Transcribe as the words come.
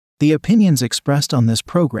The opinions expressed on this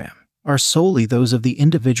program are solely those of the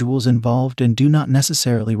individuals involved and do not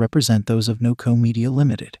necessarily represent those of NoCo Media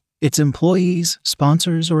Limited, its employees,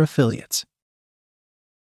 sponsors, or affiliates.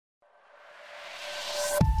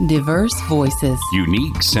 Diverse voices.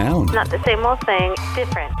 Unique sound. Not the same old thing.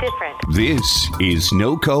 Different. This is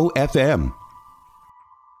NoCo FM.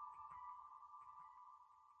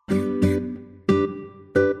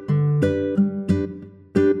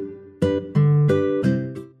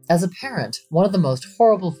 As a parent, one of the most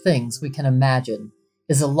horrible things we can imagine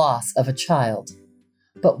is the loss of a child.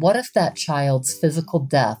 But what if that child's physical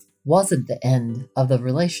death wasn't the end of the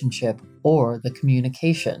relationship or the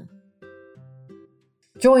communication?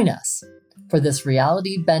 Join us for this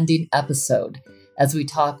reality-bending episode as we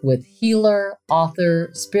talk with healer, author,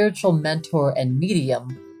 spiritual mentor, and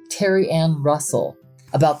medium Terri-Ann Russell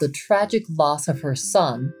about the tragic loss of her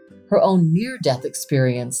son, her own near-death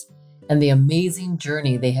experience, and the amazing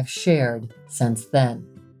journey they have shared since then.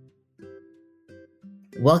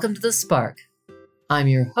 Welcome to The Spark. I'm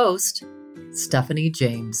your host, Stephanie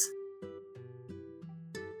James.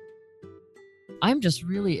 I'm just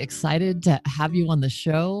really excited to have you on the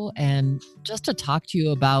show and just to talk to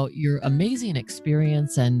you about your amazing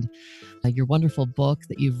experience and your wonderful book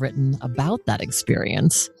that you've written about that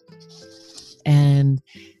experience. And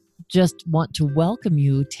just want to welcome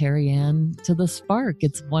you, Terri-Ann, to The Spark.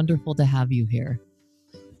 It's wonderful to have you here.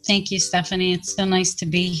 Thank you, Stephanie. It's so nice to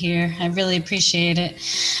be here. I really appreciate it.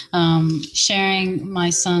 Sharing my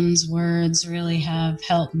son's words really have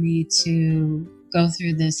helped me to go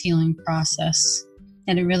through this healing process.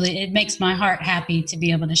 And it makes my heart happy to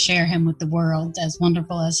be able to share him with the world, as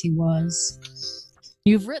wonderful as he was.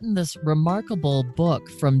 You've written this remarkable book,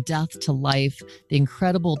 From Death to Life, the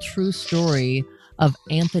incredible true story of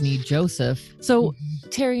Anthony Joseph. So,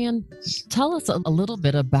 Terri-Ann, tell us a little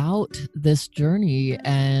bit about this journey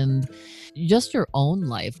and just your own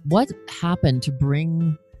life. What happened to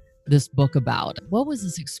bring this book about? What was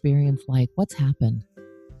this experience like? What's happened?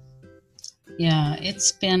 Yeah,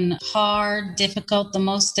 it's been hard, difficult, the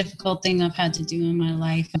most difficult thing I've had to do in my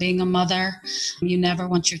life. Being a mother, you never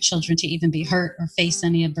want your children to even be hurt or face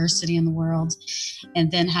any adversity in the world.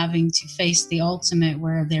 And then having to face the ultimate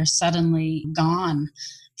where they're suddenly gone.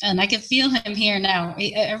 And I can feel him here now.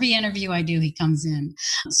 Every interview I do, he comes in.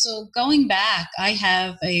 So going back, I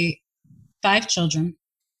have 5 children.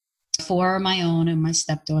 4 are my own and my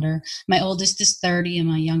stepdaughter. My oldest is 30 and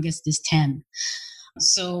my youngest is 10.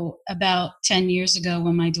 So about 10 years ago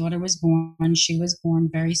when my daughter was born, she was born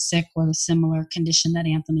very sick with a similar condition that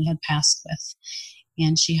Anthony had passed with.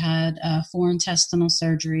 And she had 4 intestinal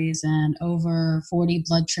surgeries and over 40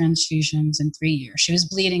 blood transfusions in 3 years. She was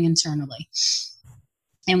bleeding internally.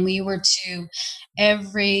 And we were to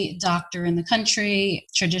every doctor in the country,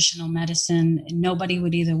 traditional medicine. Nobody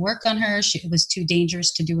would either work on her. It was too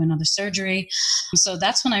dangerous to do another surgery. So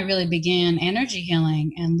that's when I really began energy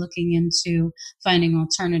healing and looking into finding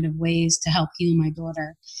alternative ways to help heal my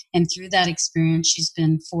daughter. And through that experience, she's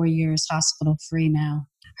been 4 years hospital free now.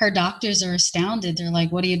 Her doctors are astounded. They're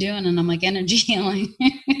like, "What are you doing?" And I'm like, "Energy healing."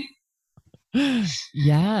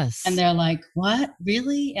 Yes. And they're like, "What?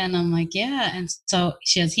 Really?" And I'm like, "Yeah." And so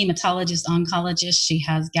she has hematologist, oncologist, she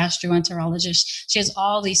has gastroenterologist, she has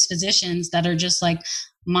all these physicians that are just like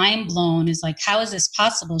mind blown. Is like, how is this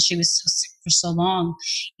possible? She was so sick for so long.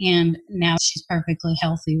 And now she's perfectly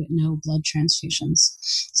healthy with no blood transfusions.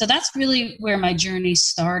 So that's really where my journey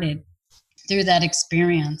started, through that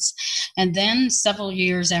experience. And then several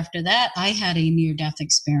years after that, I had a near-death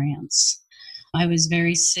experience. I was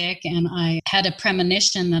very sick and I had a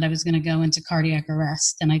premonition that I was going to go into cardiac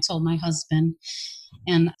arrest. And I told my husband,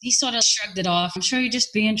 and he sort of shrugged it off. "I'm sure you're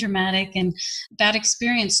just being dramatic." And that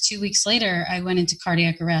experience, 2 weeks later, I went into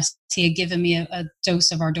cardiac arrest. He had given me a dose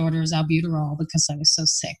of our daughter's albuterol because I was so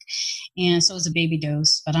sick. And so it was a baby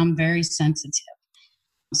dose, but I'm very sensitive.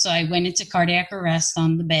 So I went into cardiac arrest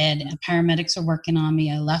on the bed. The paramedics were working on me.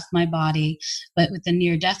 I left my body. But with the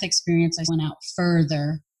near-death experience, I went out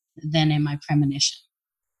further than in my premonition.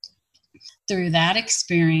 Through that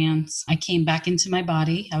experience, I came back into my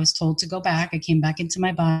body. I was told to go back. I came back into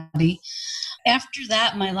my body. After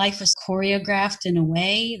that, my life was choreographed in a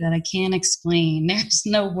way that I can't explain. There's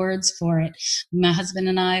no words for it. My husband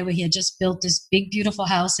and I, we had just built this big, beautiful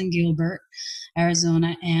house in Gilbert,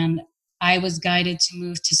 Arizona, and I was guided to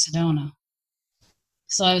move to Sedona.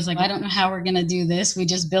 So I was like, "I don't know how we're going to do this. We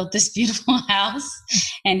just built this beautiful house."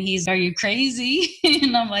 And he's, "Are you crazy?"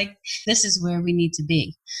 And I'm like, "This is where we need to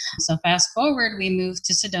be." So fast forward, we moved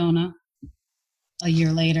to Sedona. a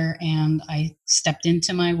year later, and I stepped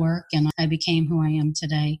into my work and I became who I am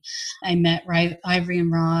today. I met Ivory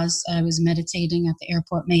and Roz. I was meditating at the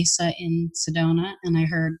airport Mesa in Sedona, and I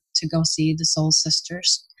heard to go see the Soul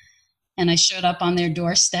Sisters. And I showed up on their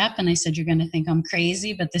doorstep and I said, "You're going to think I'm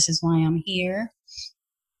crazy, but this is why I'm here."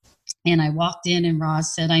 And I walked in and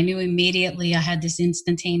Roz said, "I knew immediately I had this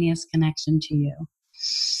instantaneous connection to you."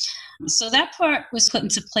 So that part was put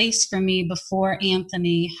into place for me before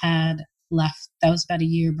Anthony had left. That was about a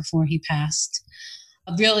year before he passed,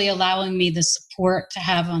 really allowing me the support to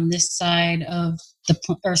have on this side of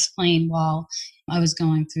the earth plane while I was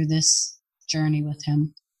going through this journey with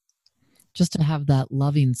him. Just to have that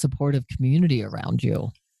loving, supportive community around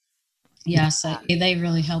you. Yes, they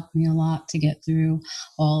really helped me a lot to get through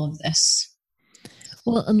all of this.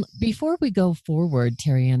 Well, before we go forward,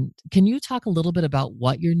 Terri-Ann, can you talk a little bit about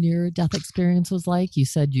what your near-death experience was like? You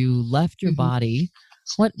said you left your body.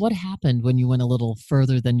 What happened when you went a little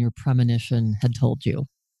further than your premonition had told you?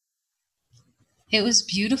 It was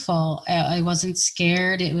beautiful. I wasn't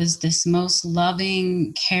scared. It was this most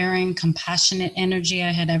loving, caring, compassionate energy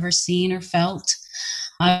I had ever seen or felt.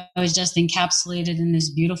 I was just encapsulated in this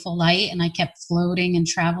beautiful light, and I kept floating and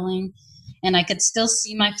traveling. And I could still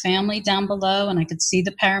see my family down below, and I could see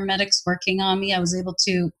the paramedics working on me. I was able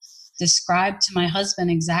to describe to my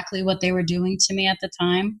husband exactly what they were doing to me at the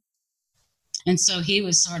time. And so he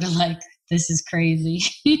was sort of like, "This is crazy."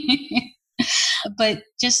 But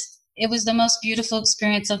it was the most beautiful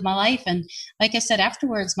experience of my life. And like I said,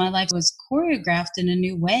 afterwards, my life was choreographed in a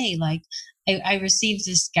new way. Like I received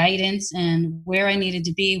this guidance and where I needed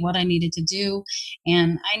to be, what I needed to do.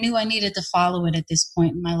 And I knew I needed to follow it at this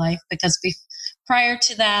point in my life because prior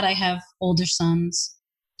to that, I have older sons.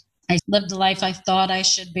 I lived the life I thought I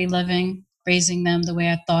should be living, raising them the way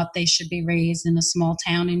I thought they should be raised in a small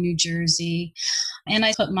town in New Jersey. And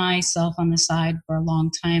I put myself on the side for a long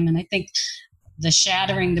time. And I think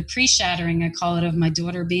the pre-shattering, I call it, of my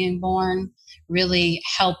daughter being born really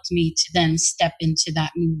helped me to then step into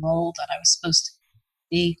that new role that I was supposed to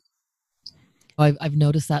be. I've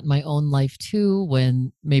noticed that in my own life too,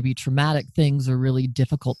 when maybe traumatic things or really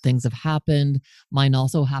difficult things have happened. Mine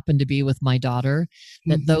also happened to be with my daughter,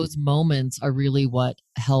 that those moments are really what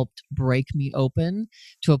helped break me open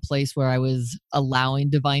to a place where I was allowing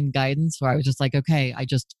divine guidance, where I was just like, okay, I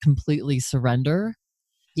just completely surrender.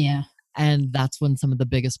 Yeah. And that's when some of the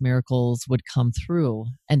biggest miracles would come through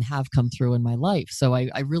and have come through in my life. So I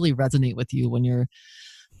really resonate with you when you're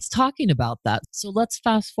talking about that. So let's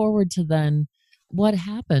fast forward to then what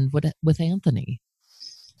happened with Anthony.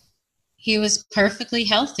 He was perfectly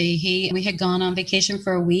healthy. We had gone on vacation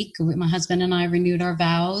for a week. My husband and I renewed our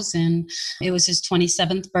vows, and it was his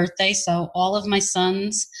 27th birthday. So all of my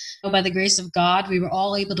sons, by the grace of God, we were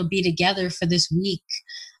all able to be together for this week.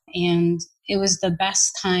 And it was the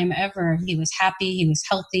best time ever. He was happy. He was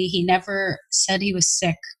healthy. He never said he was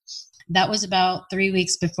sick. That was about 3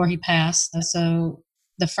 weeks before he passed. So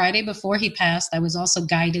the Friday before he passed, I was also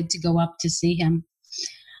guided to go up to see him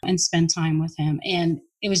and spend time with him. And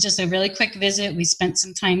it was just a really quick visit. We spent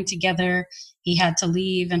some time together. He had to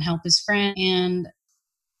leave and help his friend. And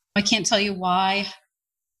I can't tell you why,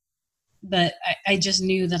 but I just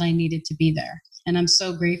knew that I needed to be there. And I'm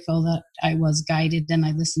so grateful that I was guided and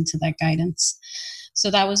I listened to that guidance. So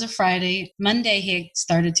that was a Friday. Monday, he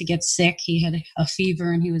started to get sick. He had a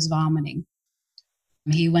fever and he was vomiting.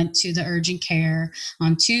 He went to the urgent care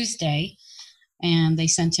on Tuesday, and they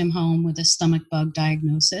sent him home with a stomach bug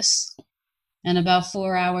diagnosis. And about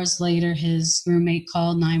 4 hours later, his roommate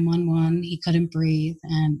called 911. He couldn't breathe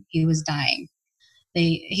and he was dying.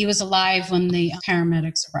 He was alive when the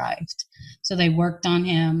paramedics arrived. So they worked on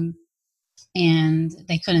him and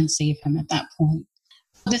they couldn't save him at that point.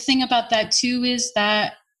 The thing about that too is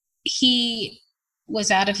that he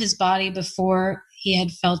was out of his body before he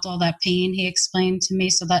had felt all that pain, he explained to me.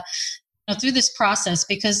 So that through this process,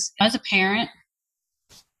 because as a parent,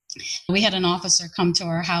 we had an officer come to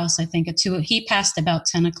our house, I think he passed about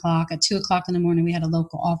 10 o'clock. At 2 o'clock in the morning, we had a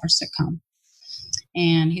local officer come.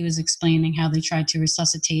 And he was explaining how they tried to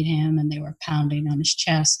resuscitate him and they were pounding on his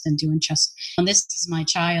chest and doing chest. And this is my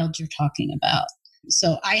child you're talking about.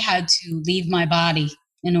 So I had to leave my body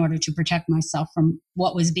in order to protect myself from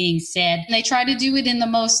what was being said. And they try to do it in the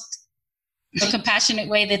most compassionate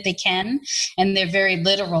way that they can. And they're very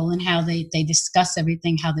literal in how they discuss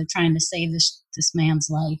everything, how they're trying to save this man's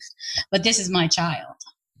life. But this is my child.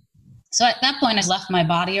 So at that point, I left my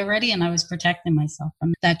body already and I was protecting myself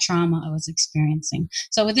from that trauma I was experiencing.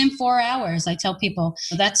 So within 4 hours, I tell people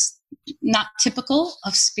that's not typical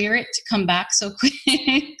of spirit to come back so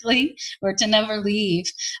quickly or to never leave.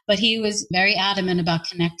 But he was very adamant about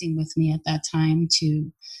connecting with me at that time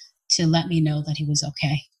to let me know that he was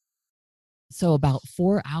okay. So about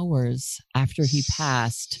 4 hours after he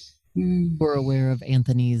passed, you were aware of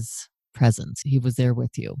Anthony's presence. He was there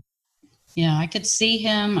with you. Yeah, I could see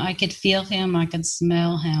him, I could feel him, I could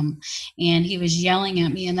smell him, and he was yelling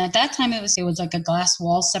at me. And at that time, it was like a glass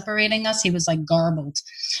wall separating us. He was like garbled,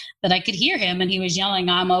 but I could hear him, and he was yelling,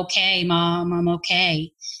 "I'm okay, Mom, I'm okay."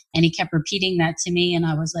 And he kept repeating that to me, and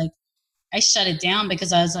I was like, I shut it down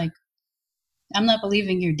because I was like, I'm not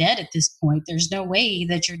believing you're dead at this point. There's no way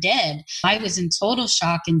that you're dead. I was in total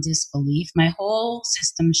shock and disbelief. My whole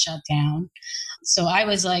system shut down. So I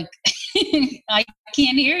was like, I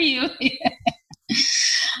can't hear you.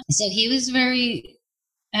 So he was very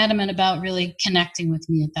adamant about really connecting with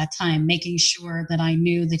me at that time, making sure that I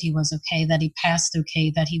knew that he was okay, that he passed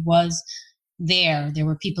okay, that he was there. There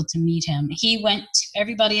were people to meet him. He went to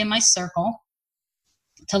everybody in my circle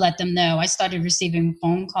to let them know. I started receiving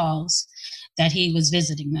phone calls that he was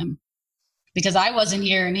visiting them because I wasn't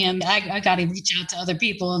hearing him. I got to reach out to other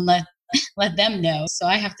people and let them know. So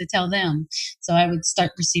I have to tell them. So I would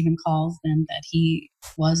start receiving calls then that he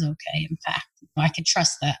was okay. In fact, I could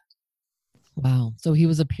trust that. Wow. So he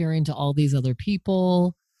was appearing to all these other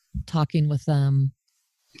people, talking with them.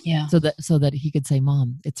 Yeah. So that he could say,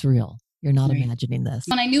 Mom, it's real. You're not imagining this.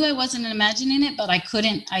 And I knew I wasn't imagining it, but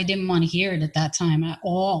I didn't want to hear it at that time at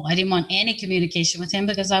all. I didn't want any communication with him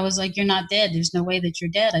because I was like, you're not dead. There's no way that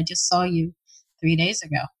you're dead. I just saw you 3 days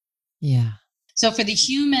ago. Yeah. So for the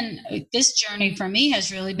human, this journey for me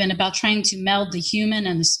has really been about trying to meld the human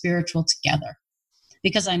and the spiritual together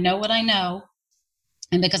because I know what I know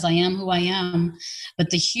and because I am who I am.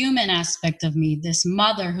 But the human aspect of me, this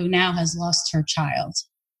mother who now has lost her child,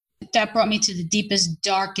 that brought me to the deepest,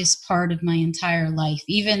 darkest part of my entire life,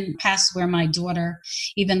 even past where my daughter,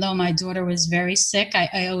 even though my daughter was very sick,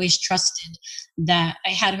 I always trusted that I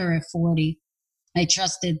had her at 40. I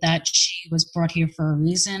trusted that she was brought here for a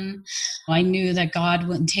reason. I knew that God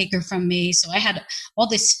wouldn't take her from me. So I had all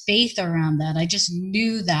this faith around that. I just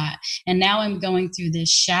knew that. And now I'm going through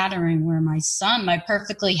this shattering where my son, my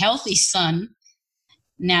perfectly healthy son,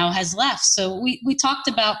 now has left. So we talked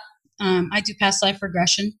about, I do past life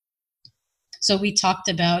regression. So we talked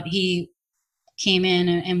about, he came in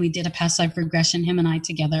and we did a past life regression, him and I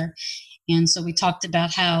together. And so we talked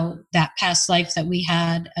about how that past life that we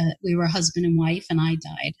had, we were husband and wife and I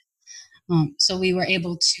died. So we were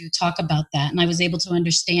able to talk about that. And I was able to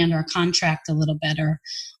understand our contract a little better,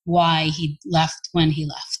 why he left when he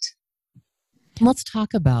left. Let's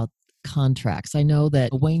talk about contracts. I know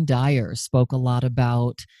that Wayne Dyer spoke a lot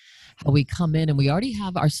about how we come in and we already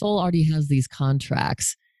have, our soul already has these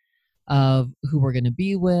contracts of who we're going to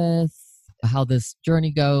be with, how this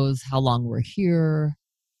journey goes, how long we're here.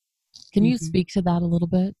 Can you speak to that a little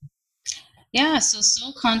bit? Yeah, so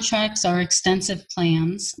soul contracts are extensive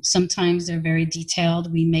plans. Sometimes they're very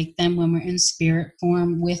detailed. We make them when we're in spirit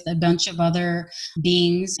form with a bunch of other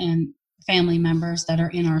beings and family members that are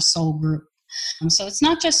in our soul group. So it's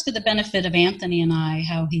not just for the benefit of Anthony and I,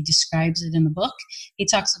 how he describes it in the book. He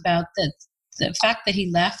talks about the fact that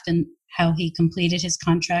he left and how he completed his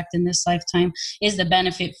contract in this lifetime is the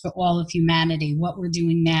benefit for all of humanity, what we're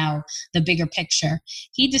doing now, the bigger picture.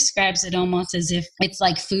 He describes it almost as if it's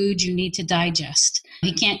like food you need to digest.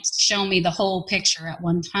 He can't show me the whole picture at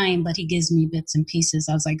one time, but he gives me bits and pieces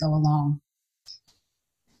as I go along.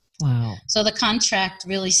 Wow. So the contract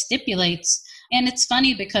really stipulates, and it's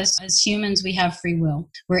funny because as humans, we have free will.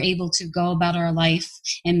 We're able to go about our life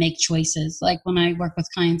and make choices. Like when I work with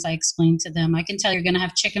clients, I explain to them, I can tell you're going to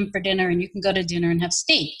have chicken for dinner and you can go to dinner and have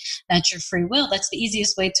steak. That's your free will. That's the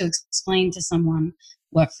easiest way to explain to someone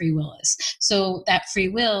what free will is. So that free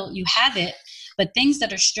will, you have it, but things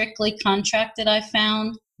that are strictly contracted, I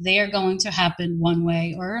found, they are going to happen one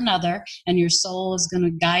way or another, and your soul is going to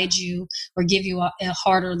guide you or give you a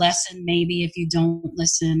harder lesson maybe if you don't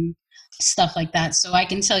listen, stuff like that. So I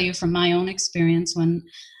can tell you from my own experience, when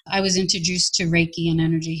I was introduced to Reiki and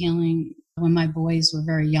energy healing when my boys were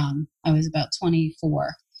very young, I was about 24.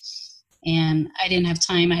 And I didn't have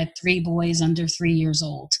time. I had 3 boys under 3 years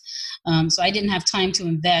old. So I didn't have time to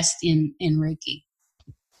invest in Reiki.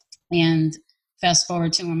 And fast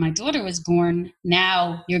forward to when my daughter was born,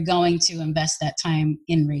 now you're going to invest that time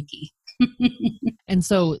in Reiki. And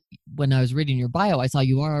so when I was reading your bio, I saw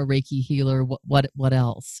you are a Reiki healer. What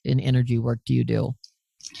else in energy work do you do?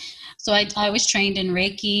 So I was trained in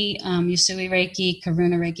Reiki, Usui Reiki,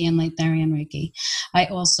 Karuna Reiki, and Light Terri-Ann Reiki. I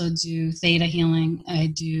also do theta healing. I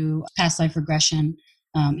do past life regression,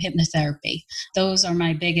 hypnotherapy. Those are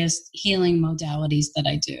my biggest healing modalities that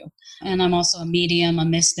I do. And I'm also a medium, a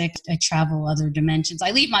mystic. I travel other dimensions. I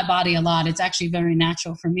leave my body a lot. It's actually very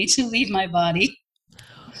natural for me to leave my body.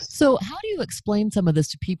 So how do you explain some of this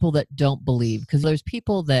to people that don't believe? Because there's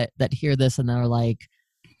people that hear this and they're like,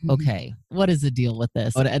 okay, what is the deal with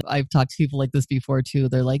this? And I've talked to people like this before too.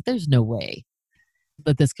 They're like, there's no way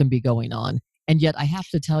that this can be going on. And yet I have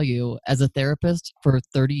to tell you, as a therapist for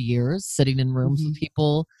 30 years, sitting in rooms with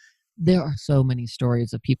people, there are so many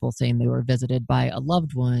stories of people saying they were visited by a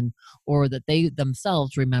loved one or that they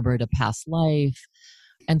themselves remembered a past life.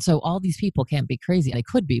 And so all these people can't be crazy. They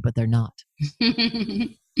could be, but they're not.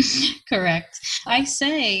 Correct. I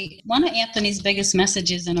say one of Anthony's biggest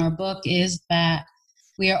messages in our book is that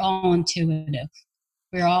we are all intuitive.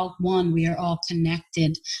 We're all one. We are all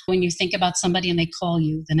connected. When you think about somebody and they call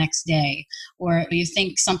you the next day, or you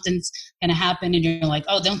think something's going to happen and you're like,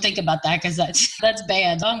 oh, don't think about that because that's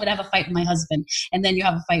bad. Oh, I'm going to have a fight with my husband. And then you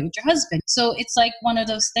have a fight with your husband. So it's like one of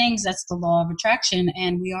those things that's the law of attraction.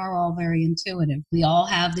 And we are all very intuitive. We all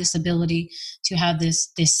have this ability to have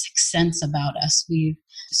this sixth sense about us.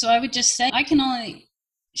 So I would just say I can only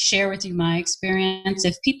share with you my experience.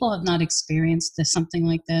 If people have not experienced something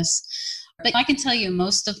like this, but I can tell you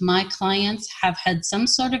most of my clients have had some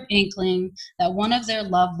sort of inkling that one of their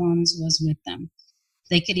loved ones was with them.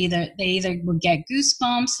 They either would get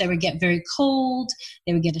goosebumps, they would get very cold,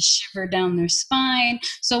 they would get a shiver down their spine.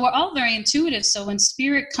 So we're all very intuitive. So when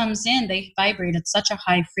spirit comes in, they vibrate at such a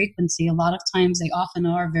high frequency. A lot of times they often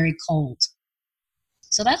are very cold.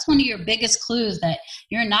 So that's one of your biggest clues that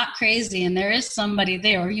you're not crazy and there is somebody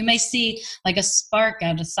there. Or you may see like a spark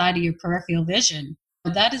out the side of your peripheral vision.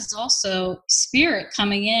 That is also spirit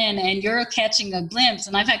coming in and you're catching a glimpse.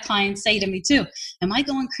 And I've had clients say to me too, am I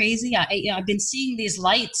going crazy? I've been seeing these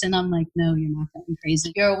lights. And I'm like, no, you're not going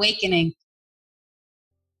crazy. You're awakening.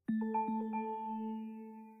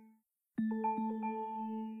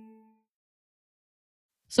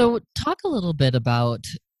 So talk a little bit about,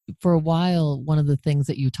 for a while, one of the things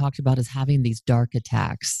that you talked about is having these dark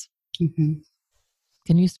attacks. Mm-hmm.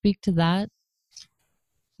 Can you speak to that?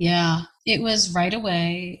 Yeah, it was right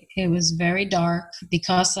away. It was very dark.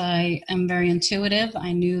 Because I am very intuitive,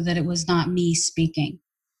 I knew that it was not me speaking.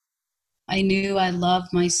 I knew I loved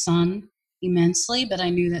my son immensely, but I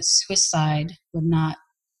knew that suicide would not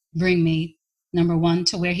bring me, number one,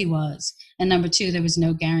 to where he was. And number two, there was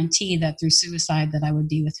no guarantee that through suicide that I would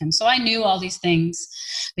be with him. So I knew all these things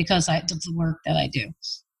because I did the work that I do.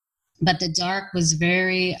 But the dark was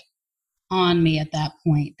very on me at that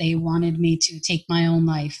point. They wanted me to take my own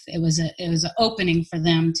life. It was an opening for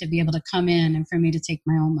them to be able to come in and for me to take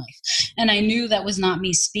my own life. And I knew that was not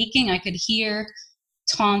me speaking. I could hear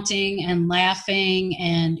taunting and laughing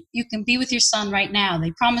and you can be with your son right now.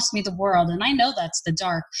 They promised me the world. And I know that's the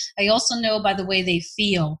dark. I also know by the way they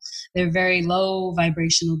feel, they're very low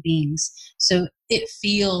vibrational beings. So it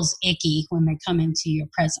feels icky when they come into your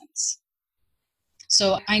presence.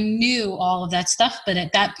 So I knew all of that stuff, but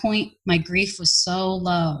at that point, my grief was so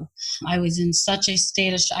low. I was in such a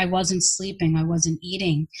state of, I wasn't sleeping, I wasn't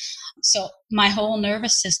eating. So my whole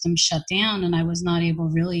nervous system shut down and I was not able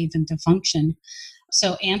really even to function.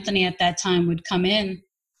 So Anthony at that time would come in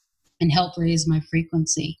and help raise my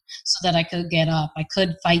frequency so that I could get up. I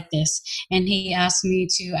could fight this. And he asked me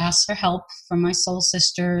to ask for help from my soul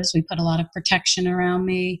sisters. We put a lot of protection around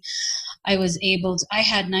me. I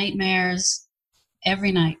had nightmares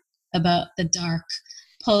every night about the dark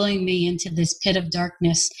pulling me into this pit of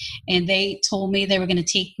darkness. And they told me they were going to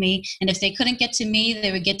take me. And if they couldn't get to me,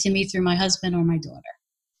 they would get to me through my husband or my daughter.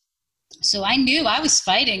 So I knew I was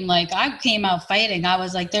fighting. Like I came out fighting. I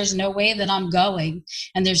was like, there's no way that I'm going.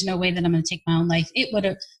 And there's no way that I'm going to take my own life. It would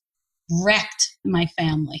have wrecked my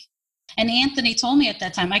family. And Anthony told me at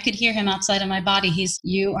that time, I could hear him outside of my body.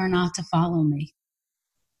 You are not to follow me.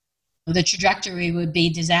 The trajectory would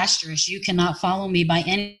be disastrous. You cannot follow me by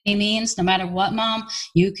any means, no matter what, Mom,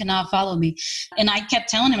 you cannot follow me. And I kept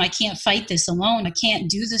telling him, I can't fight this alone. I can't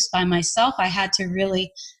do this by myself. I had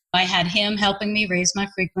him helping me raise my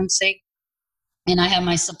frequency. And I have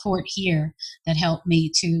my support here that helped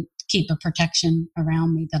me to keep a protection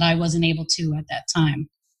around me that I wasn't able to at that time.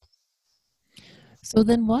 So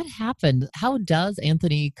then what happened? How does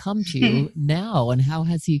Anthony come to you now? And how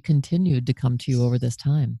has he continued to come to you over this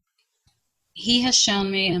time? He has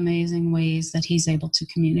shown me amazing ways that he's able to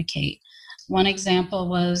communicate. One example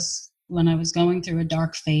was when I was going through a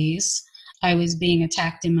dark phase, I was being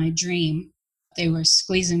attacked in my dream. They were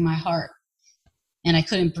squeezing my heart. and I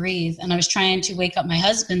couldn't breathe. And I was trying to wake up my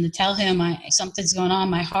husband to tell him something's going on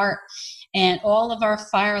in my heart. And all of our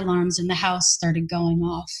fire alarms in the house started going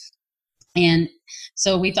off. And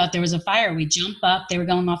so we thought there was a fire. We jump up. They were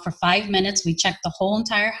going off for 5 minutes. We checked the whole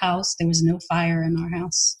entire house. There was no fire in our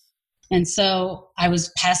house. And so I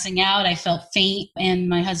was passing out. I felt faint. And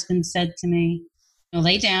my husband said to me,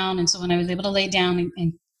 lay down. And so when I was able to lay down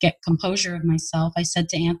and get composure of myself, I said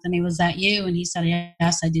to Anthony, was that you? And he said,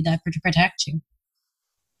 yes, I did that to protect you.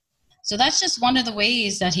 So that's just one of the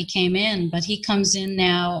ways that he came in. But he comes in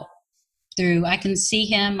now through, I can see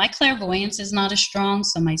him. My clairvoyance is not as strong,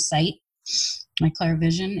 so my sight, my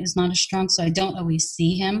clairvision is not as strong, so I don't always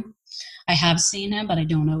see him. I have seen him, but I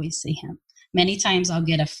don't always see him. Many times I'll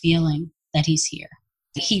get a feeling that he's here.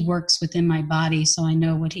 He works within my body, so I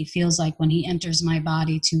know what he feels like when he enters my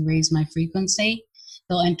body to raise my frequency.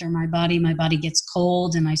 He'll enter my body gets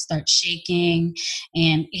cold, and I start shaking,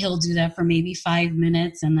 and he'll do that for maybe 5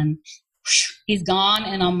 minutes, and then he's gone,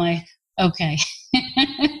 and I'm like, okay.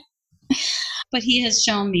 But he has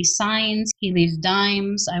shown me signs. He leaves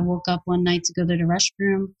dimes. I woke up one night to go to the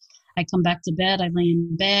restroom. I come back to bed. I lay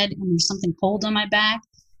in bed, and there's something cold on my back.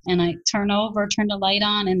 And I turn the light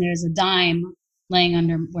on, and there's a dime laying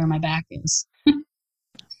under where my back is.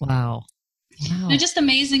 Wow. They're just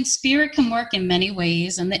amazing. Spirit can work in many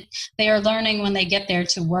ways, and they are learning when they get there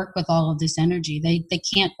to work with all of this energy. They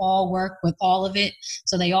can't all work with all of it,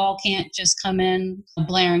 so they all can't just come in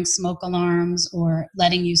blaring smoke alarms or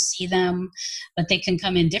letting you see them, but they can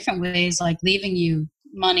come in different ways, like leaving you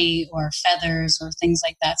money or feathers or things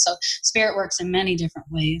like that. So spirit works in many different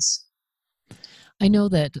ways. I know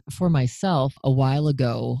that for myself, a while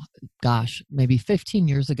ago, maybe 15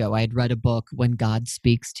 years ago, I had read a book, When God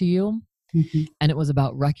Speaks to You. Mm-hmm. And it was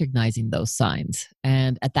about recognizing those signs.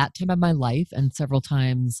 And at that time of my life, and several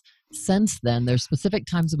times since then, there's specific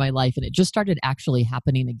times of my life, and it just started actually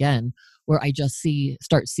happening again, where I just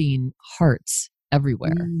start seeing hearts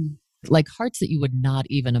everywhere. Like hearts that you would not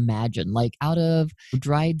even imagine, like out of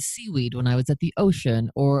dried seaweed when I was at the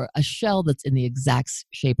ocean, or a shell that's in the exact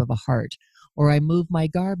shape of a heart. Or I move my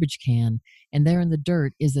garbage can, and there in the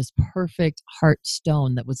dirt is this perfect heart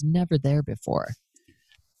stone that was never there before.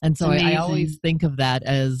 And so I always think of that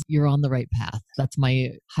as you're on the right path. That's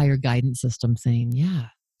my higher guidance system saying, yeah.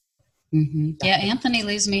 Mm-hmm. Yeah, Anthony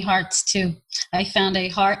leaves me hearts too. I found a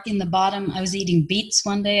heart in the bottom. I was eating beets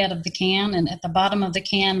one day out of the can, and at the bottom of the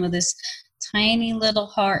can with this tiny little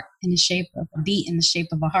heart in the shape of a beet in the shape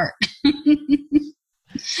of a heart.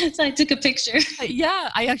 So I took a picture. Yeah,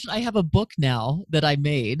 I have a book now that I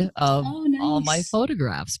made of all my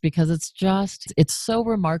photographs, because it's so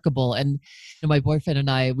remarkable. And my boyfriend and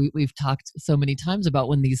I, we've talked so many times about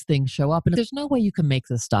when these things show up, and there's no way you can make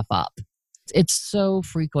this stuff up. It's so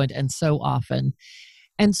frequent and so often.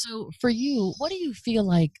 And so for you, what do you feel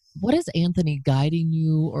like, what is Anthony guiding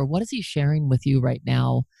you, or what is he sharing with you right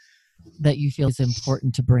now that you feel is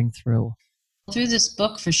important to bring through? Through this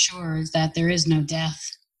book, for sure, is that there is no death.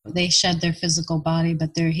 They shed their physical body,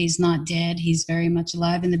 but he's not dead. He's very much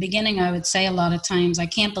alive. In the beginning, I would say a lot of times, I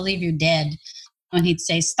can't believe you're dead. And he'd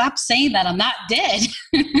say, stop saying that, I'm not dead.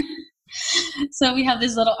 So we have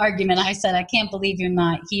this little argument. I said, I can't believe you're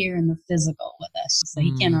not here in the physical with us. So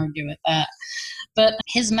he can't argue with that. But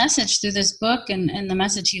his message through this book and the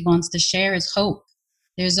message he wants to share is hope.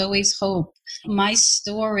 There's always hope. My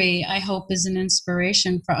story, I hope, is an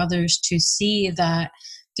inspiration for others to see that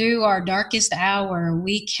through our darkest hour,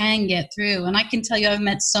 we can get through. And I can tell you, I've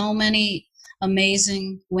met so many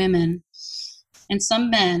amazing women and some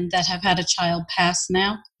men that have had a child pass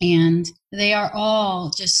now. And they are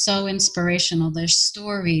all just so inspirational. There's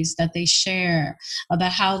stories that they share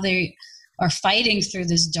about how they are fighting through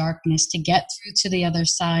this darkness to get through to the other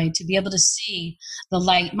side, to be able to see the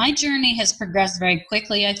light. My journey has progressed very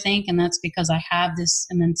quickly, I think, and that's because I have this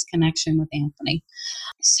immense connection with Anthony.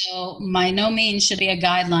 So by no means should be a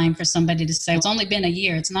guideline for somebody to say, it's only been a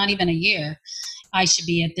year. It's not even a year. I should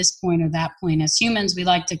be at this point or that point. As humans, we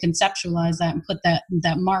like to conceptualize that and put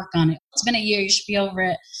that mark on it. It's been a year, you should be over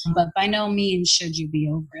it, but by no means should you be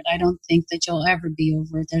over it. I don't think that you'll ever be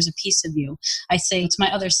over it. There's a piece of you. I say to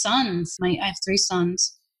my other sons, I have 3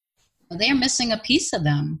 sons, they're missing a piece of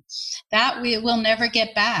them that we will never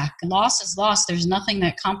get back. Loss is loss. There's nothing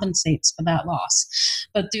that compensates for that loss.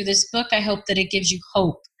 But through this book, I hope that it gives you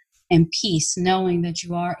hope and peace, knowing that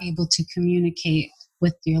you are able to communicate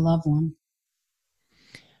with your loved one.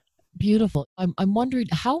 Beautiful. I'm wondering,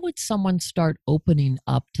 how would someone start opening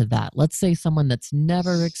up to that? Let's say someone that's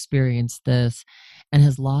never experienced this and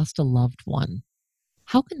has lost a loved one.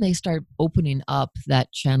 How can they start opening up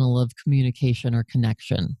that channel of communication or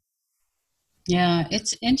connection? Yeah,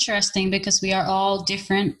 it's interesting because we are all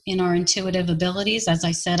different in our intuitive abilities. As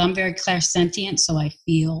I said, I'm very clairsentient, so I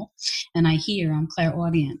feel and I hear. I'm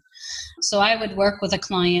clairaudient. So I would work with a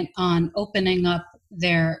client on opening up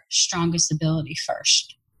their strongest ability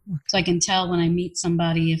first. So I can tell when I meet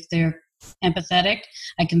somebody if they're empathetic,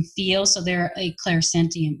 I can feel. So they're a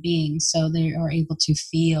clairsentient being, so they are able to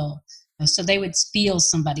feel. So they would feel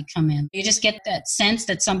somebody come in. You just get that sense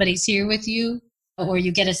that somebody's here with you, or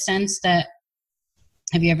you get a sense that,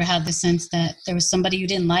 have you ever had the sense that there was somebody you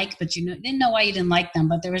didn't like, but didn't know why you didn't like them,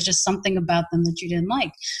 but there was just something about them that you didn't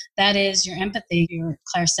like? That is your empathy, your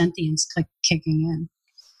clairsentience kicking in.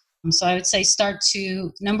 So I would say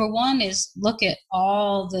number one is look at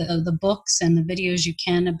all the books and the videos you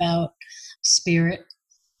can about spirit,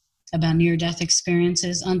 about near-death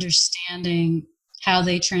experiences, understanding how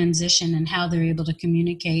they transition and how they're able to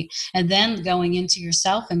communicate, and then going into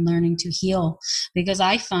yourself and learning to heal. Because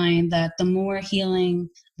I find that the more healing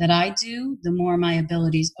that I do, the more my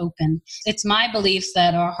abilities open. It's my belief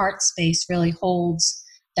that our heart space really holds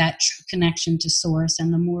that true connection to source.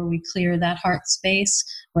 And the more we clear that heart space,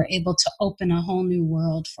 we're able to open a whole new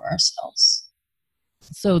world for ourselves.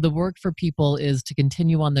 So the work for people is to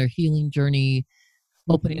continue on their healing journey,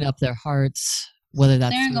 opening up their hearts, whether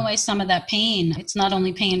that's clearing away some of that pain. It's not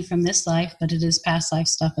only pain from this life, but it is past life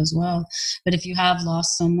stuff as well. But if you have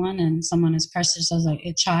lost someone and someone as precious as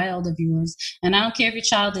a child of yours, and I don't care if your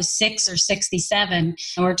child is 6 or 67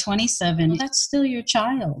 or 27, that's still your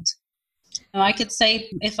child. I could say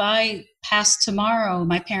if I passed tomorrow,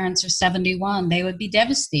 my parents are 71, they would be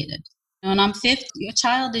devastated. And I'm 50, your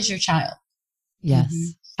child is your child. Yes,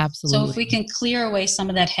 absolutely. So if we can clear away some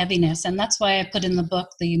of that heaviness, and that's why I put in the book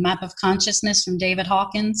the map of consciousness from David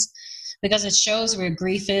Hawkins, because it shows where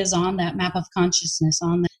grief is on that map of consciousness,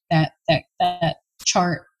 on that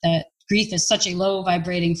chart. That grief is such a low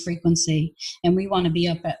vibrating frequency, and we want to be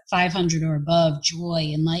up at 500 or above: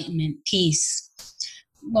 joy, enlightenment, peace.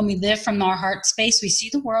 When we live from our heart space, we see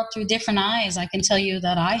the world through different eyes. I can tell you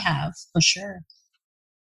that I have, for sure.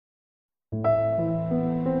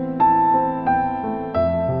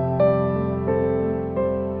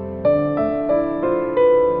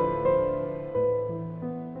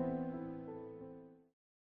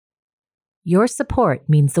 Your support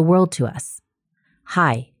means the world to us.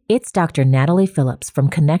 Hi, it's Dr. Natalie Phillips from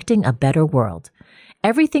Connecting a Better World.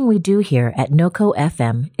 Everything we do here at NOCO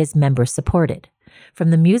FM is member supported. From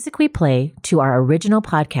the music we play to our original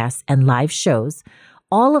podcasts and live shows,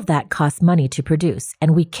 all of that costs money to produce,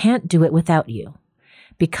 and we can't do it without you.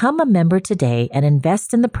 Become a member today and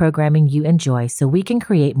invest in the programming you enjoy so we can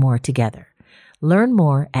create more together. Learn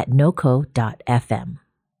more at noco.fm.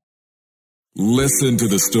 Listen to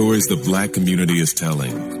the stories the Black community is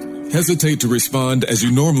telling. Hesitate to respond as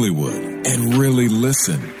you normally would and really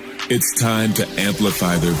listen. It's time to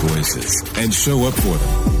amplify their voices and show up for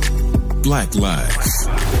them. Black lives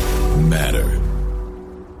matter.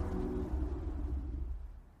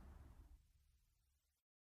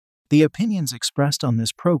 The opinions expressed on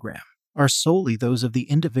this program are solely those of the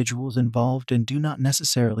individuals involved and do not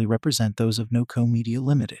necessarily represent those of NOCO Media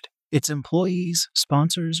Limited, its employees,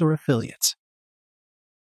 sponsors, or affiliates.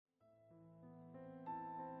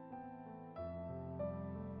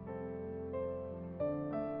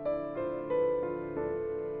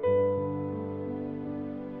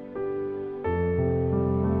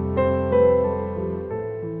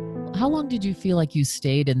 How long did you feel like you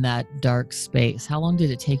stayed in that dark space? How long did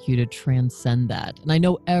it take you to transcend that? And I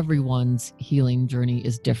know everyone's healing journey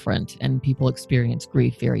is different and people experience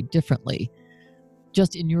grief very differently.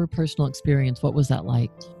 Just in your personal experience, what was that like?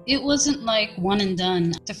 It wasn't like one and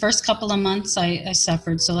done. The first couple of months I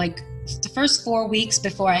suffered. So like the first 4 weeks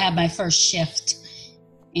before I had my first shift,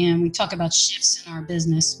 and we talk about shifts in our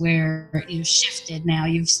business where you've shifted now,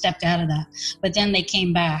 you've stepped out of that. But then they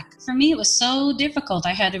came back. For me, it was so difficult.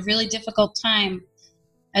 I had a really difficult time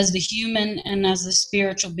as the human and as the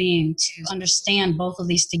spiritual being to understand both of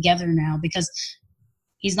these together now, because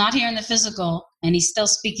he's not here in the physical and he's still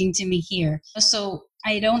speaking to me here. So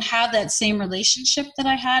I don't have that same relationship that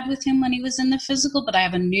I had with him when he was in the physical, but I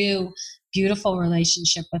have a new beautiful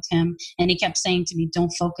relationship with him. And he kept saying to me,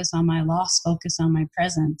 don't focus on my loss, focus on my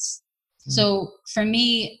presence. So for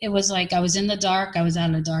me, it was like I was in the dark, I was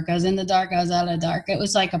out of the dark, I was in the dark, I was out of the dark. It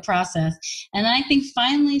was like a process. And I think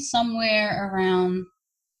finally somewhere around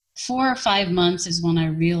 4 or 5 months is when I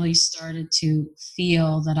really started to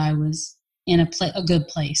feel that I was in a good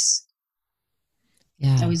place. I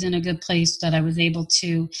Yeah. was in a good place that I was able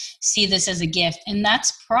to see this as a gift. And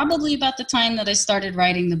that's probably about the time that I started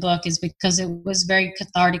writing the book, is because it was very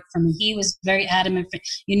cathartic for me. He was very adamant,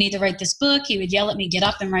 you need to write this book. He would yell at me, get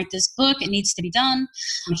up and write this book. It needs to be done.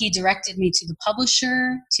 He directed me to the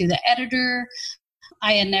publisher, to the editor.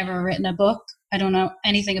 I had never written a book. I don't know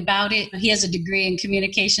anything about it. He has a degree in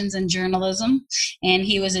communications and journalism, and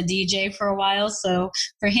he was a DJ for a while. So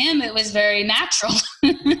for him, it was very natural.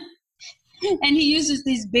 And he uses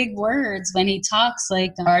these big words when he talks,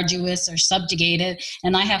 like arduous or subjugated.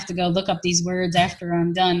 And I have to go look up these words after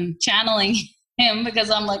I'm done channeling him, because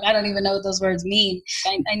I'm like, I don't even know what those words mean.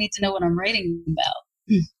 I need to know what I'm writing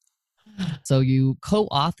about. So you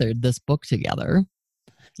co-authored this book together.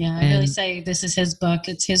 Yeah, I really say this is his book.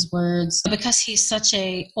 It's his words, because he's such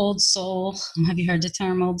a old soul. Have you heard the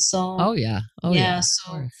term old soul? Oh, yeah. Oh, yeah.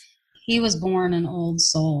 So he was born an old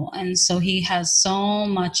soul. And so he has so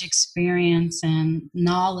much experience and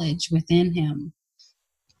knowledge within him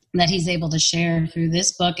that he's able to share through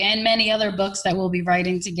this book and many other books that we'll be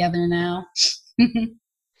writing together now.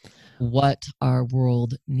 What our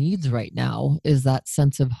world needs right now is that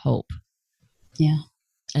sense of hope. Yeah.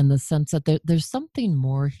 And the sense that there's something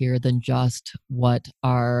more here than just what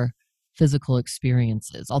our physical experience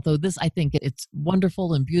is. Although this, I think it's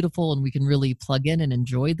wonderful and beautiful, and we can really plug in and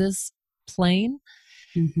enjoy this plane.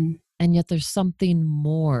 Mm-hmm. And yet there's something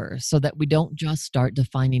more, so that we don't just start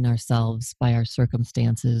defining ourselves by our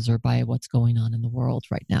circumstances or by what's going on in the world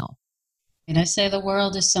right now. And I say the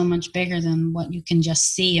world is so much bigger than what you can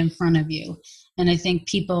just see in front of you. And I think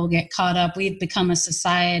people get caught up. We've become a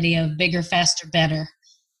society of bigger, faster, better,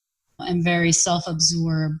 and very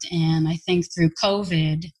self-absorbed. And I think through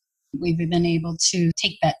COVID, we've been able to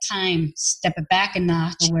take that time, step it back a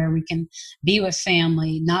notch, where we can be with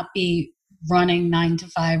family, not be running 9 to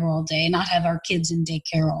 5 all day, not have our kids in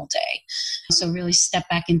daycare all day. So really step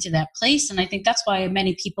back into that place. And I think that's why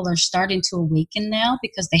many people are starting to awaken now,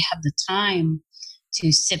 because they have the time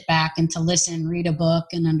to sit back and to listen, read a book,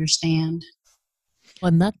 and understand.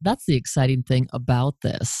 And that's the exciting thing about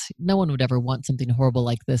this. No one would ever want something horrible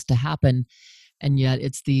like this to happen. And yet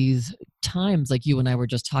it's these times, like you and I were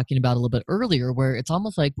just talking about a little bit earlier, where it's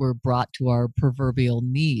almost like we're brought to our proverbial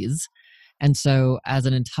knees. And so as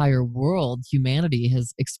an entire world, humanity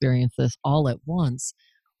has experienced this all at once,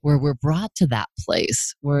 where we're brought to that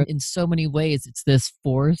place where in so many ways it's this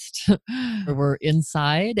forced, where we're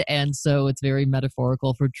inside. And so it's very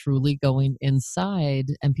metaphorical for truly going inside,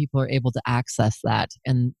 and people are able to access that.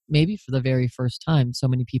 And maybe for the very first time, so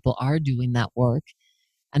many people are doing that work,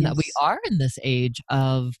 and that we are in this age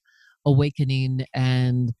of awakening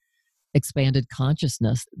and expanded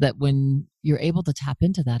consciousness, that when you're able to tap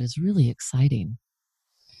into that is really exciting.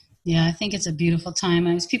 Yeah, I think it's a beautiful time.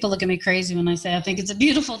 People look at me crazy when I say I think it's a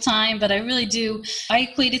beautiful time, but I really do. I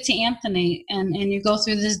equate it to Anthony, and you go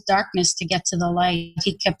through this darkness to get to the light.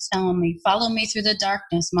 He kept telling me, follow me through the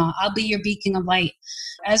darkness, Ma. I'll be your beacon of light.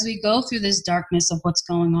 As we go through this darkness of what's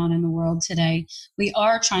going on in the world today, we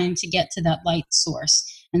are trying to get to that light source.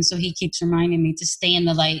 And so he keeps reminding me to stay in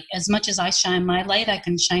the light. As much as I shine my light, I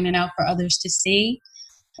can shine it out for others to see.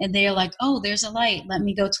 And they're like, oh, there's a light. Let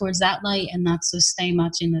me go towards that light and not so stay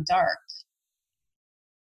much in the dark.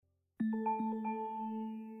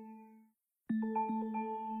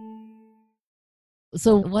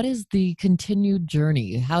 So what is the continued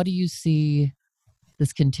journey? How do you see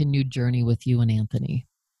this continued journey with you and Anthony?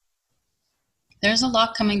 There's a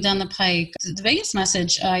lot coming down the pike. The biggest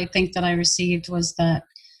message I think that I received was that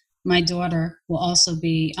my daughter will also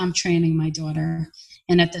I'm training my daughter.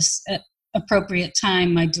 And at this appropriate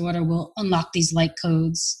time, my daughter will unlock these light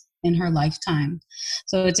codes in her lifetime.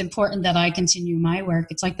 So it's important that I continue my work.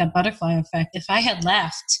 It's like that butterfly effect. If I had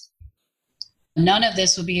left, none of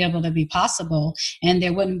this would be able to be possible. And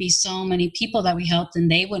there wouldn't be so many people that we helped, and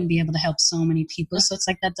they wouldn't be able to help so many people. So it's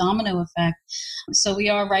like that domino effect. So we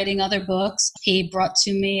are writing other books. He brought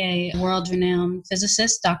to me a world-renowned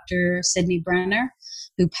physicist, Dr. Sidney Brenner,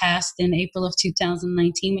 who passed in April of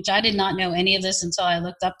 2019, which I did not know any of this until I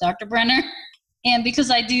looked up Dr. Brenner. And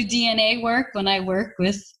because I do DNA work when I work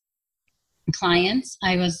with clients,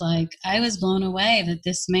 I was blown away that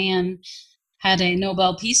this man had a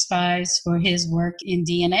Nobel Peace Prize for his work in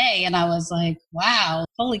DNA. And I was like, wow,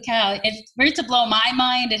 holy cow. For it to blow my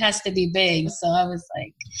mind, it has to be big. So I was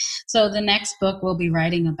like, so the next book we'll be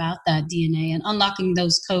writing about that DNA and unlocking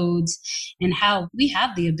those codes and how we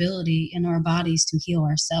have the ability in our bodies to heal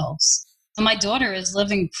ourselves. So my daughter is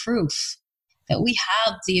living proof that we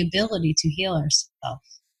have the ability to heal ourselves.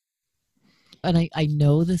 And I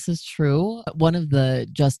know this is true. One of the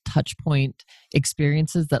just touch point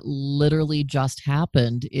experiences that literally just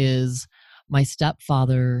happened is My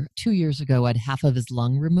stepfather, 2 years ago, had half of his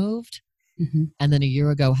lung removed. Mm-hmm. And then a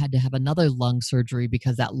year ago had to have another lung surgery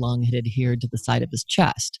because that lung had adhered to the side of his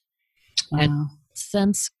chest. Wow. And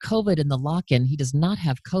since COVID and the lock-in, he does not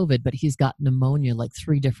have COVID, but he's got pneumonia like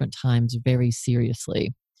 3 different times very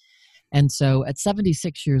seriously. And so at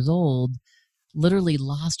 76 years old, literally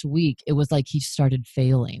last week, it was like he started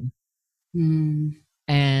failing. Mm.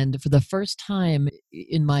 And for the first time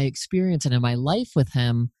in my experience and in my life with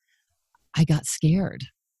him, I got scared.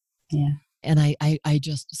 Yeah. And I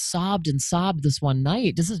just sobbed and sobbed this one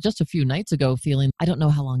night. This is just a few nights ago, feeling I don't know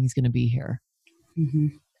how long he's going to be here. Mm-hmm.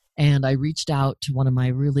 And I reached out to one of my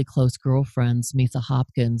really close girlfriends, Misa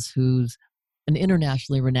Hopkins, who's an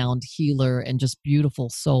internationally renowned healer and just beautiful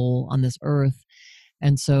soul on this earth.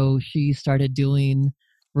 And so she started doing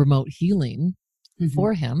remote healing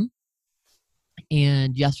for him.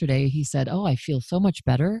 And yesterday he said, "Oh, I feel so much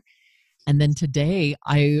better." And then today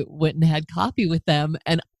I went and had coffee with them,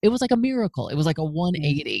 and it was like a miracle. It was like a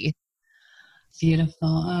 180.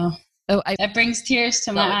 Beautiful. That brings tears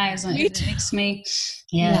to my eyes. It makes me,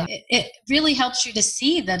 it really helps you to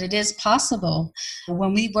see that it is possible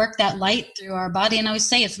when we work that light through our body. And I always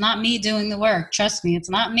say, it's not me doing the work. Trust me, it's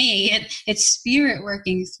not me. It's spirit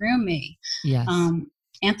working through me. Yes.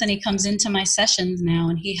 Anthony comes into my sessions now,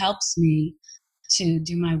 and he helps me to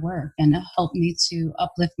do my work and help me to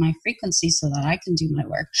uplift my frequency so that I can do my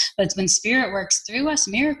work. But when spirit works through us,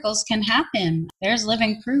 miracles can happen. There's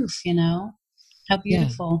living proof, How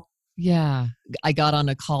beautiful. Yeah. I got on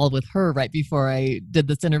a call with her right before I did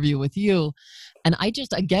this interview with you. And I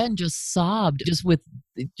just sobbed with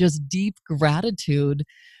deep gratitude,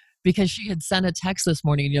 because she had sent a text this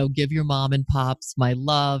morning, give your mom and pops my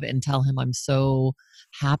love and tell him I'm so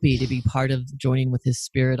happy to be part of joining with his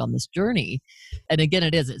spirit on this journey. And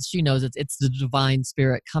again, she knows it's the divine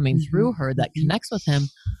spirit coming through her that connects with him.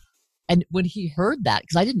 And when he heard that,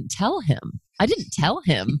 because I didn't tell him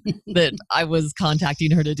that I was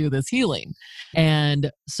contacting her to do this healing.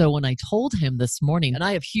 And so when I told him this morning, and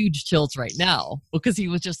I have huge chills right now, because he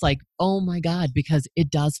was just like, "Oh my God," because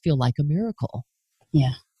it does feel like a miracle.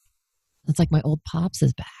 Yeah. It's like my old pops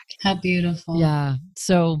is back. How beautiful. Yeah.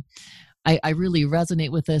 So I really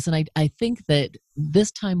resonate with this. And I think that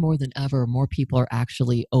this time more than ever, more people are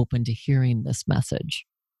actually open to hearing this message.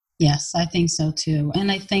 Yes, I think so too.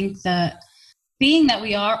 And I think that being that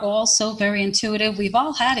we are all so very intuitive, we've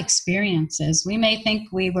all had experiences. We may think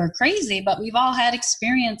we were crazy, but we've all had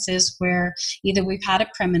experiences where either we've had a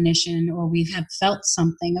premonition or we have felt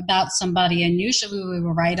something about somebody, and usually we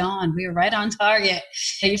were right on. We were right on target.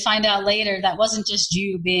 And you find out later that wasn't just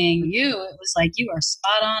you being you. It was like you are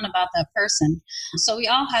spot on about that person. So we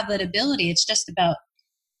all have that ability. It's just about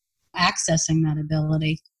accessing that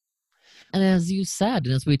ability. And as you said,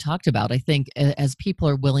 and as we talked about, I think as people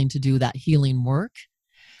are willing to do that healing work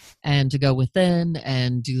and to go within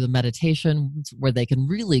and do the meditation where they can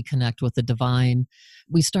really connect with the divine,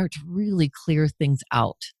 we start to really clear things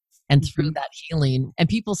out. And through that healing, and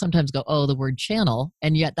people sometimes go, "Oh, the word channel."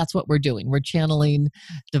 And yet that's what we're doing. We're channeling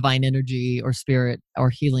divine energy or spirit or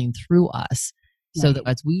healing through us. Right. So that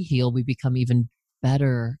as we heal, we become even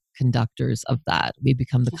better conductors of that. We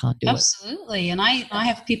become the conduit. Absolutely. And I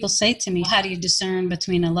have people say to me, "How do you discern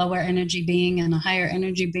between a lower energy being and a higher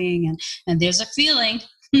energy being?" And there's a feeling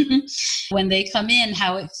when they come in,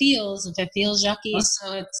 how it feels, if it feels yucky.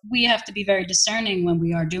 So we have to be very discerning when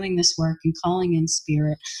we are doing this work and calling in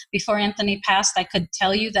spirit. Before Anthony passed, I could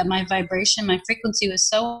tell you that my vibration, my frequency was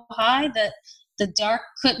so high that the dark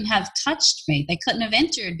couldn't have touched me. They couldn't have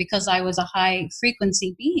entered because I was a high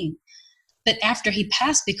frequency being. But after he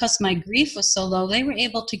passed, because my grief was so low, they were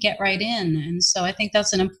able to get right in. And so I think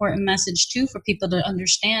that's an important message too for people to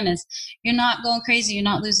understand is you're not going crazy, you're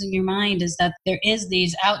not losing your mind, is that there is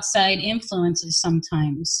these outside influences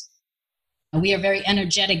sometimes. We are very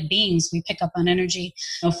energetic beings. We pick up on energy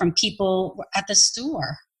from people at the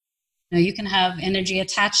store. You can have energy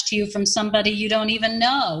attached to you from somebody you don't even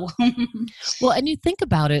know. Well, and you think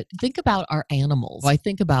about it, think about our animals. I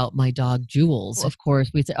think about my dog, Jules. Of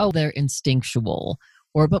course, we say, "Oh, they're instinctual."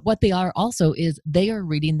 But what they are also is they are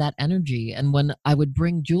reading that energy. And when I would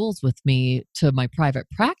bring Jules with me to my private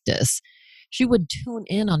practice, she would tune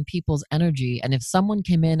in on people's energy. And if someone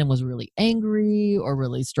came in and was really angry or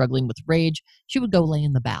really struggling with rage, she would go lay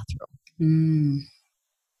in the bathroom.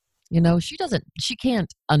 She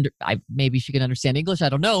can't maybe she can understand English. I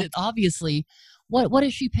don't know. It's obviously, what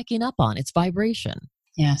is she picking up on? It's vibration.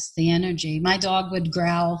 Yes, the energy. My dog would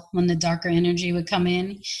growl when the darker energy would come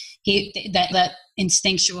in. That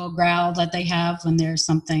instinctual growl that they have when there's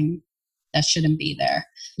something that shouldn't be there.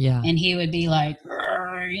 Yeah. And he would be like,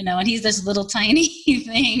 and he's this little tiny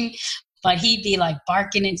thing. but he'd be like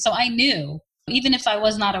barking. And so I knew, even if I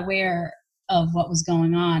was not aware of what was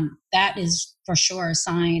going on, that is for sure a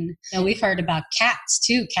sign. We've heard about cats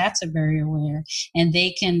too. Cats are very aware, and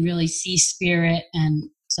they can really see spirit, and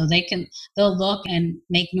so they'll look and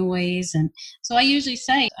make noise. And so I usually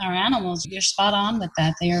say our animals, you're spot on with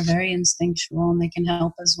that. They are very instinctual and they can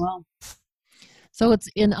help as well. So it's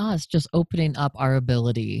in us just opening up our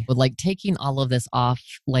ability, like taking all of this off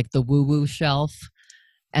like the woo-woo shelf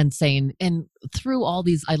and saying, and through all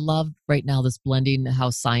these, I love right now this blending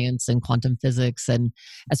how science and quantum physics, and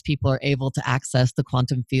as people are able to access the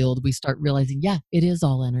quantum field, we start realizing, yeah, it is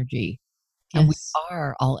all energy. And we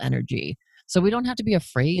are all energy. So we don't have to be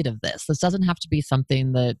afraid of this. This doesn't have to be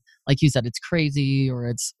something that, like you said, it's crazy or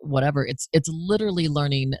it's whatever. It's literally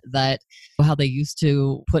learning that how they used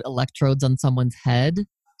to put electrodes on someone's head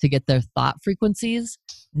to get their thought frequencies.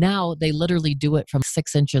 Now they literally do it from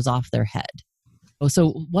 6 inches off their head.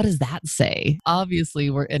 So what does that say? Obviously,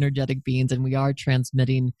 we're energetic beings and we are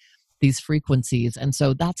transmitting these frequencies. And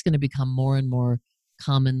so that's going to become more and more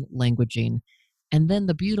common languaging. And then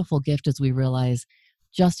the beautiful gift is we realize,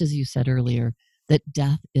 just as you said earlier, that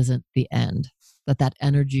death isn't the end, that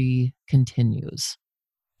energy continues.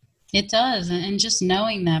 It does. And just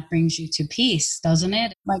knowing that brings you to peace, doesn't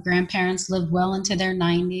it? My grandparents lived well into their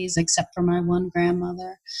 90s, except for my one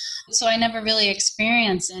grandmother. So I never really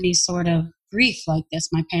experienced any sort of grief like this.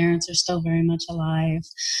 My parents are still very much alive.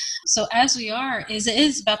 So as we are, it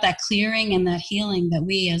is about that clearing and that healing that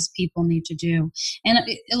we as people need to do. And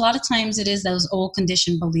a lot of times it is those old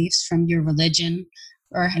conditioned beliefs from your religion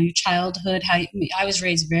or your childhood. I was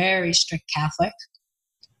raised very strict Catholic.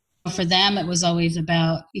 For them, it was always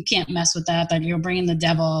about, you can't mess with that you're bringing the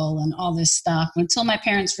devil and all this stuff. Until my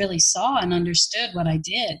parents really saw and understood what I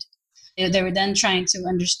did. They were then trying to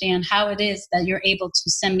understand how it is that you're able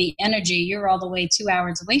to send me energy. You're all the way 2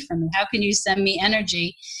 hours away from me. How can you send me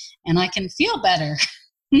energy and I can feel better?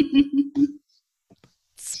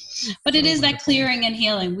 But it is that clearing and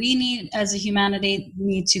healing. We need, as a humanity,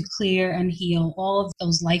 to clear and heal all of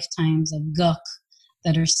those lifetimes of gook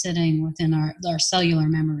that are sitting within our cellular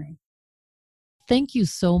memory. Thank you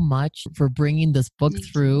so much for bringing this book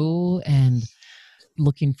through, and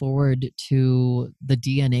looking forward to the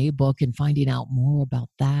DNA book and finding out more about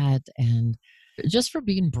that, and just for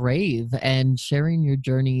being brave and sharing your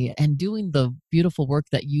journey and doing the beautiful work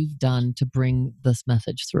that you've done to bring this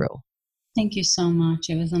message through. Thank you so much.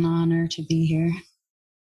 It was an honor to be here.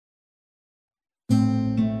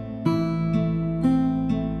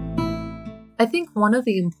 I think one of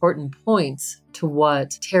the important points to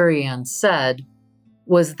what Terri-Ann said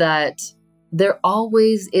was that there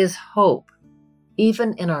always is hope,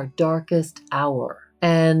 even in our darkest hour.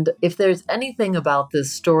 And if there's anything about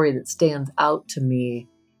this story that stands out to me,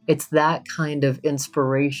 it's that kind of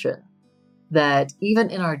inspiration, that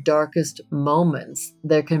even in our darkest moments,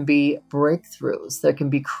 there can be breakthroughs, there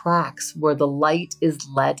can be cracks where the light is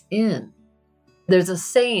let in. There's a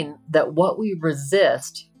saying that what we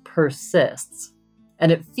resist persists.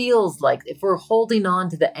 And it feels like if we're holding on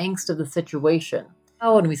to the angst of the situation,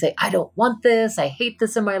 and we say, I don't want this, I hate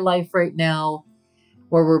this in my life right now,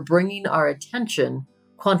 where we're bringing our attention,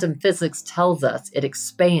 quantum physics tells us it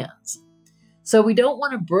expands. So we don't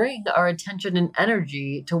want to bring our attention and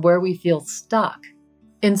energy to where we feel stuck.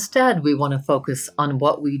 Instead, we want to focus on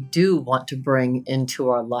what we do want to bring into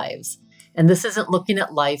our lives. And this isn't looking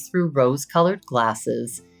at life through rose-colored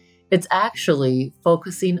glasses. It's actually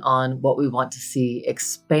focusing on what we want to see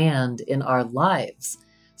expand in our lives.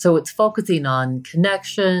 So it's focusing on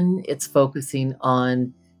connection, it's focusing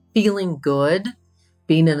on feeling good,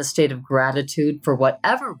 being in a state of gratitude for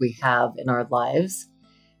whatever we have in our lives.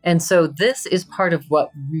 And so this is part of what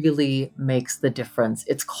really makes the difference.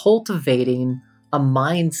 It's cultivating a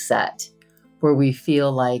mindset where we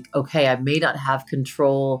feel like, okay, I may not have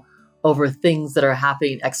control over things that are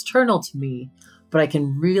happening external to me, but I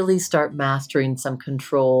can really start mastering some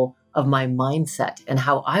control of my mindset and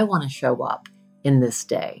how I want to show up in this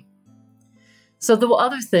day. So the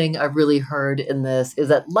other thing I really heard in this is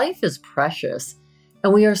that life is precious,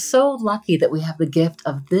 and we are so lucky that we have the gift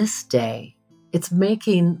of this day. It's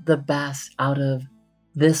making the best out of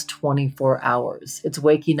this 24 hours. It's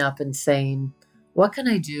waking up and saying, what can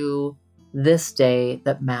I do this day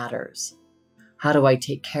that matters? How do I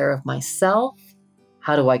take care of myself?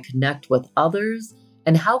 How do I connect with others?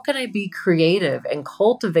 And how can I be creative and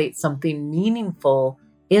cultivate something meaningful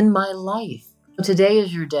in my life? Today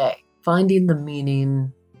is your day. Finding the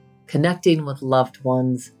meaning, connecting with loved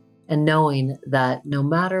ones, and knowing that no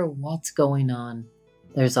matter what's going on,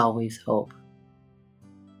 there's always hope.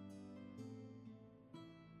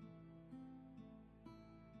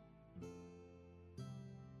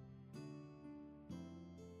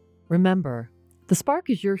 Remember, The Spark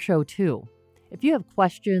is your show too. If you have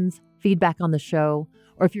questions, feedback on the show,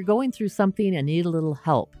 or if you're going through something and need a little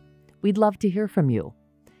help, we'd love to hear from you.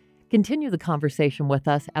 Continue the conversation with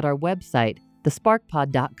us at our website,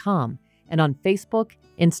 thesparkpod.com, and on Facebook,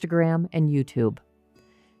 Instagram, and YouTube.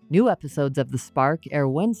 New episodes of The Spark air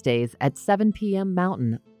Wednesdays at 7 p.m.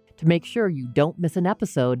 Mountain. To make sure you don't miss an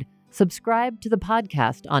episode, subscribe to the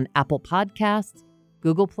podcast on Apple Podcasts,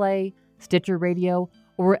 Google Play, Stitcher Radio,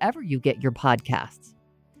 or wherever you get your podcasts.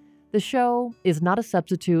 The show is not a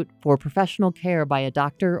substitute for professional care by a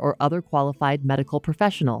doctor or other qualified medical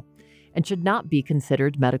professional and should not be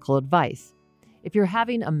considered medical advice. If you're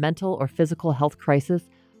having a mental or physical health crisis,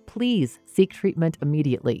 please seek treatment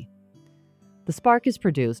immediately. The Spark is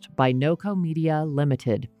produced by NoCo Media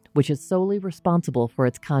Limited, which is solely responsible for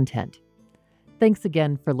its content. Thanks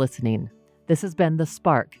again for listening. This has been The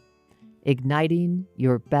Spark, igniting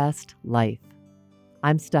your best life.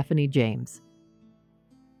 I'm Stephanie James.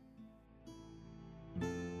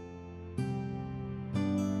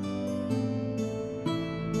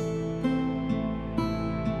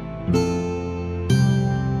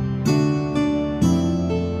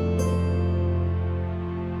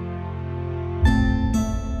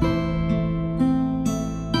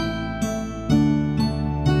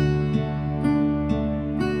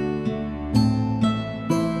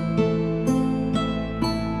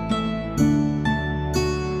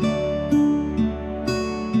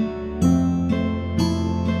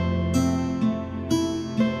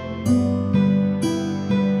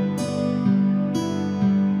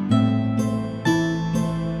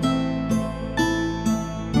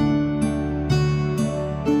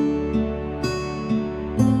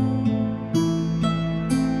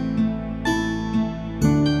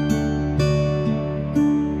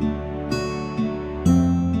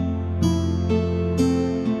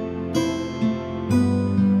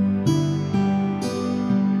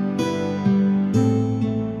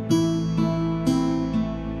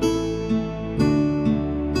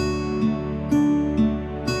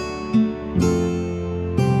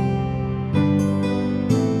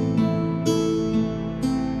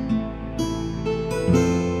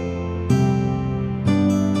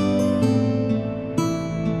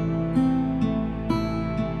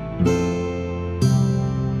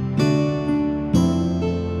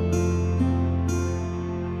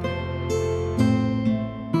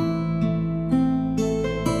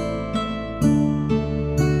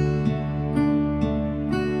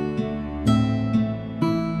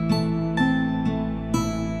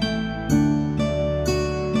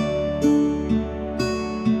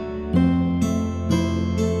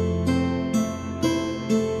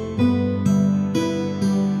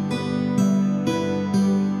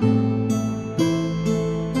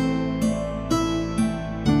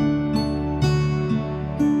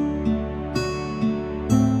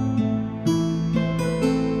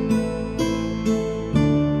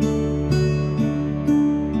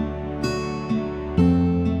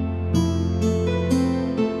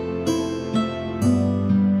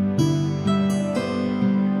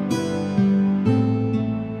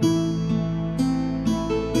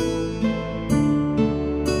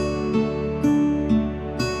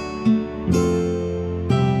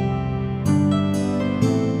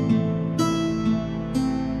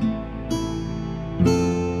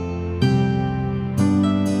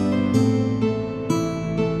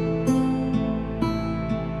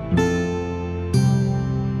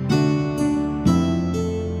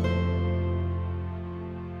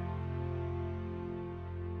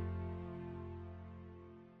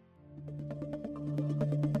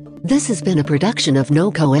 This has been a production of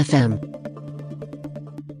NoCo FM.